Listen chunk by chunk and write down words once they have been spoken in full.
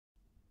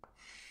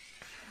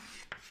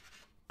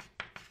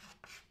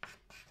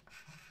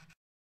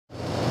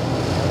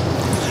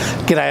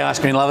G'day ice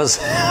cream lovers.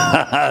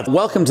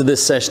 Welcome to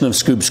this session of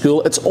Scoop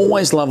School. It's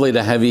always lovely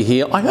to have you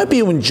here. I hope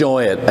you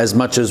enjoy it as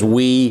much as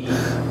we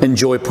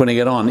enjoy putting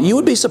it on. You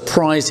would be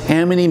surprised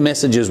how many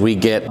messages we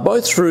get,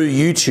 both through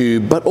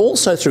YouTube but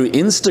also through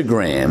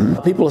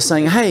Instagram. People are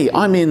saying, hey,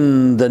 I'm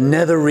in the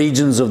nether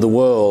regions of the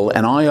world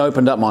and I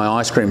opened up my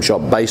ice cream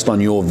shop based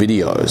on your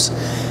videos.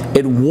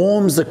 It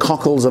warms the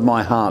cockles of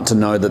my heart to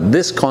know that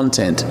this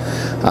content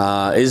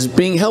is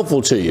being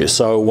helpful to you.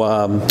 So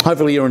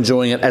hopefully you're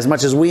enjoying it as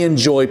much as we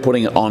enjoy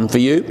putting it on for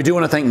you. We do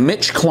want to thank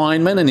Mitch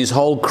Kleinman and his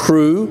whole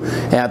crew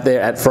out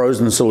there at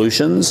Frozen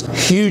Solutions.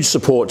 Huge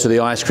support to the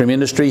ice cream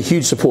industry,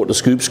 huge support to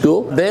Scoop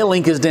School. Their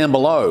link is down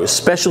below.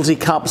 Specialty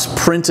cups,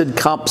 printed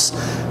cups,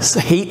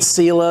 heat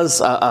sealers,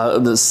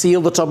 that seal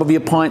the top of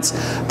your pints.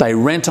 They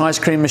rent ice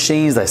cream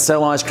machines, they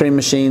sell ice cream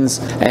machines,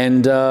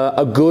 and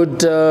a good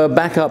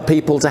backup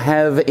people to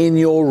have in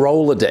your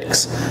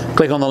Rolodex.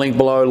 Click on the link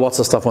below, lots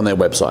of stuff on their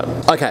website.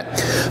 Okay,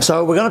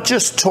 so we're going to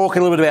just talk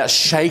a little bit about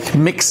shake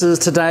mixers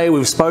today.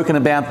 We've spoken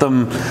about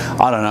them,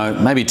 I don't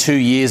know, maybe 2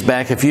 years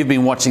back. If you've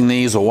been watching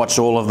these or watched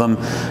all of them,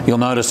 you'll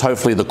notice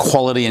hopefully the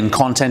quality and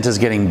content is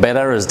getting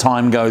better as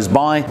time goes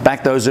by.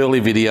 Back those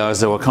early videos,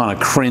 they were kind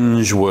of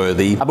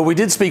cringe-worthy. But we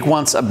did speak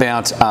once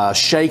about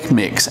shake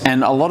mix,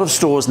 and a lot of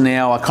stores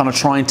now are kind of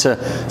trying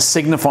to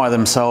signify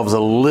themselves a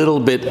little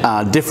bit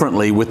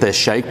differently with their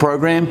shake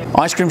program.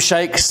 Ice cream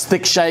shakes,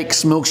 thick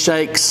shakes,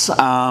 milkshakes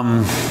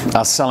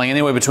are selling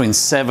anywhere between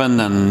 $7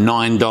 and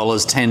 $9,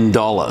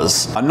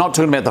 $10. I'm not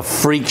talking about the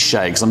freak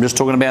shakes, I'm just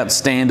talking about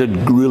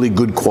standard, really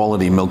good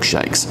quality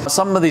milkshakes.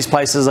 Some of these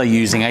places are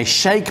using a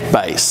shake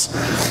base,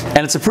 and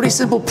it's a pretty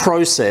simple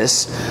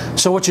process.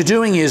 So what you're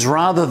doing is,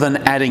 rather than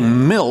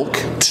adding milk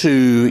to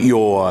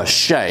your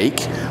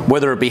shake,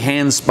 whether it be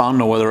hand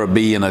spun or whether it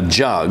be in a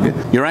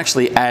jug, you're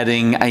actually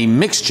adding a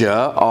mixture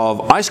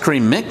of ice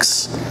cream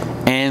mix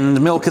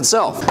and milk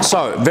itself.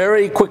 So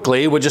very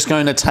quickly, we're just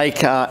going to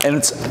take,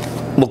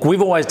 look,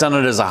 we've always done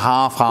it as a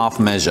half-half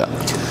measure.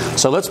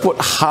 So let's put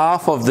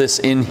half of this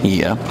in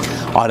here.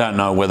 I don't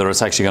know whether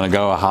it's actually going to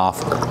go a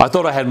half. I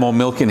thought I had more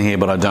milk in here,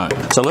 but I don't.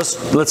 So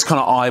let's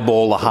kind of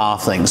eyeball the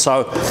half thing.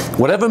 So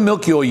whatever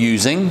milk you're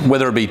using,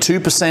 whether it be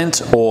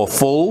 2% or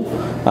full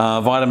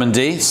vitamin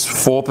D, it's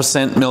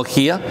 4% milk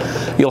here,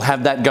 you'll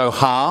have that go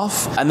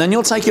half, and then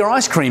you'll take your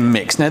ice cream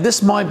mix. Now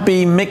this might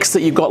be mix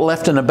that you've got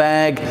left in a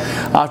bag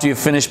after you've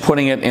finished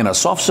putting it in a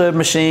soft serve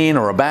machine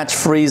or a batch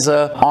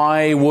freezer.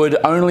 I would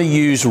only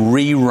use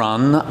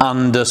rerun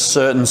under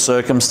certain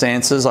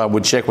circumstances. I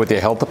would check with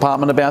your health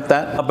department about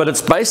that. But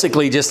it's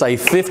basically just a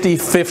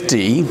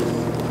 50-50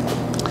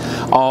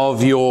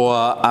 of your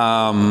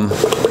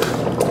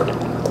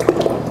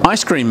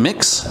ice cream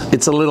mix.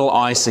 It's a little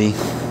icy.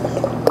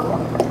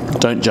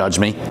 Don't judge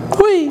me.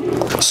 Whee!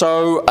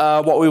 So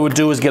what we would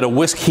do is get a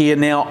whisk here.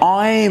 Now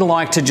I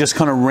like to just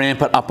kind of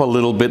ramp it up a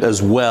little bit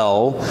as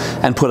well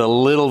and put a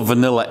little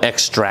vanilla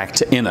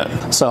extract in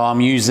it. So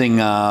I'm using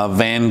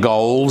Van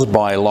Gold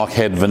by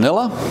Lockheed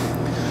Vanilla.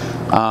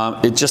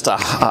 It's just a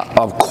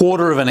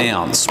quarter of an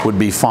ounce would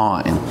be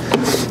fine.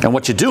 And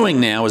what you're doing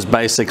now is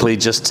basically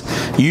just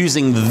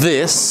using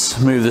this,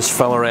 move this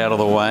fella out of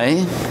the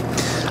way.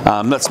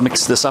 Let's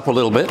mix this up a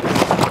little bit.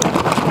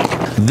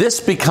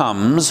 This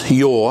becomes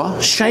your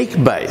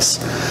shake base.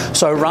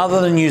 So rather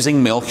than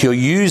using milk, you're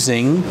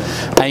using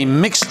a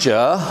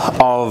mixture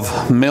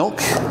of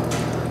milk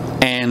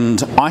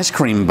and ice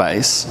cream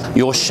base.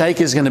 Your shake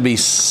is going to be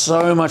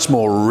so much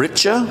more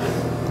richer.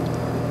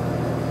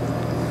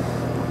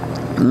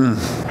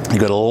 You've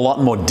got a lot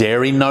more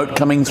dairy note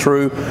coming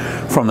through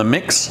from the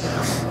mix.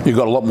 You've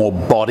got a lot more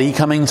body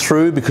coming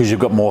through because you've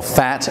got more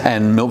fat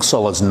and milk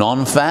solids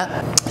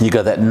non-fat. You've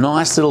got that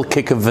nice little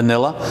kick of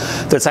vanilla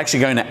that's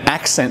actually going to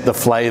accent the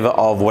flavor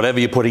of whatever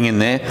you're putting in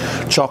there.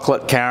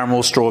 Chocolate,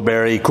 caramel,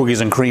 strawberry, cookies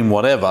and cream,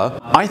 whatever.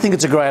 I think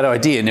it's a great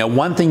idea. Now,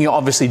 one thing you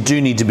obviously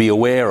do need to be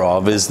aware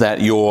of is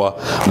that your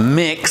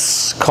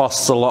mix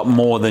costs a lot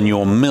more than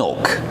your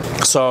milk.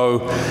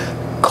 So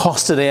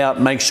cost it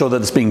out, make sure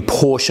that it's being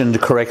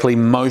portioned correctly.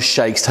 Most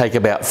shakes take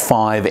about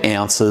 5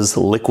 ounces,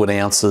 liquid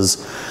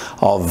ounces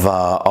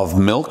of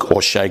milk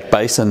or shake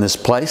base in this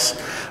place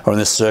or in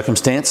this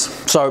circumstance.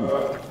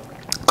 So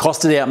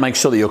cost it out, make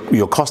sure that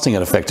you're costing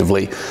it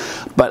effectively.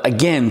 But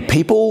again,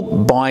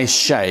 people buy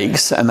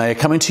shakes and they are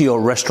coming to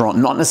your restaurant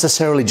not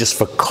necessarily just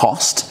for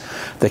cost,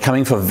 they're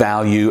coming for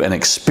value and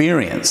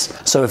experience.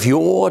 So if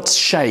your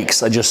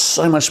shakes are just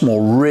so much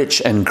more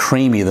rich and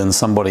creamy than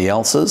somebody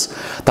else's,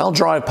 they'll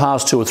drive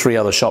past 2 or 3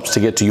 other shops to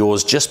get to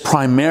yours, just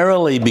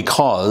primarily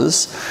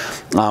because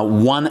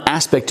one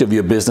aspect of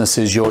your business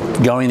is you're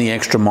going the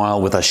extra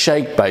mile with a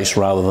shake base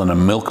rather than a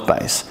milk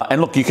base.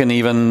 And look, you can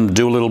even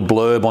do a little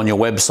blurb on your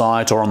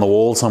website or on the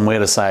wall somewhere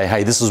to say,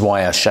 hey, this is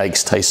why our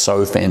shakes taste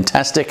so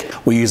fantastic.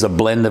 We use a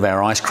blend of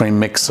our ice cream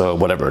mix or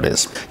whatever it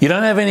is. You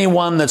don't have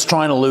anyone that's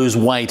trying to lose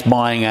weight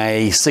buying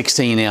a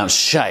 16-ounce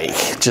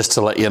shake, just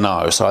to let you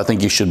know. So I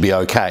think you should be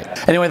okay.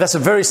 Anyway, that's a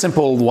very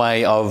simple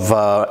way of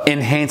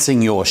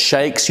enhancing your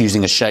shakes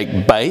using a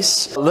shake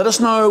base. Let us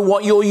know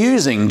what you're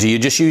using. Do you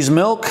just use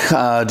milk?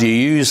 Do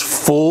you use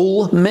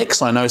full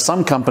mix? I know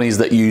some companies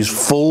that use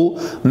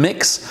full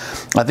mix.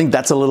 I think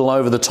that's a little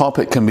over the top.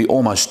 It can be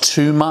almost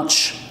too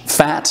much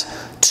fat,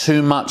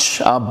 too much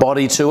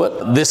body to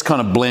it. This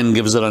kind of blend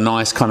gives it a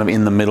nice kind of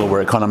in the middle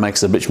where it kind of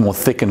makes it a bit more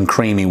thick and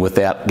creamy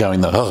without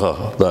going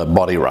the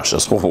body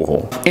rushes.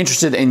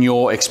 Interested in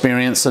your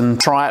experience,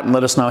 and try it and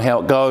let us know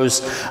how it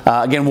goes.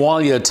 Again,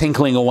 while you're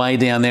tinkling away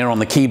down there on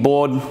the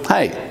keyboard,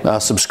 hey,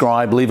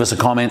 subscribe, leave us a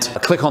comment.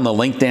 Click on the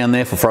link down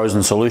there for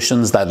Frozen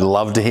Solutions. They'd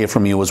love to hear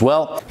from you as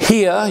well.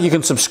 Here, you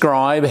can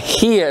subscribe.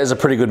 Here is a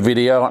pretty good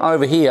video. And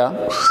over here,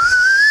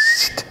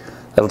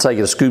 that'll take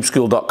you to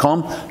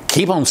scoopschool.com.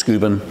 Keep on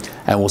scooping,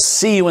 and we'll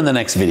see you in the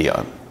next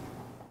video.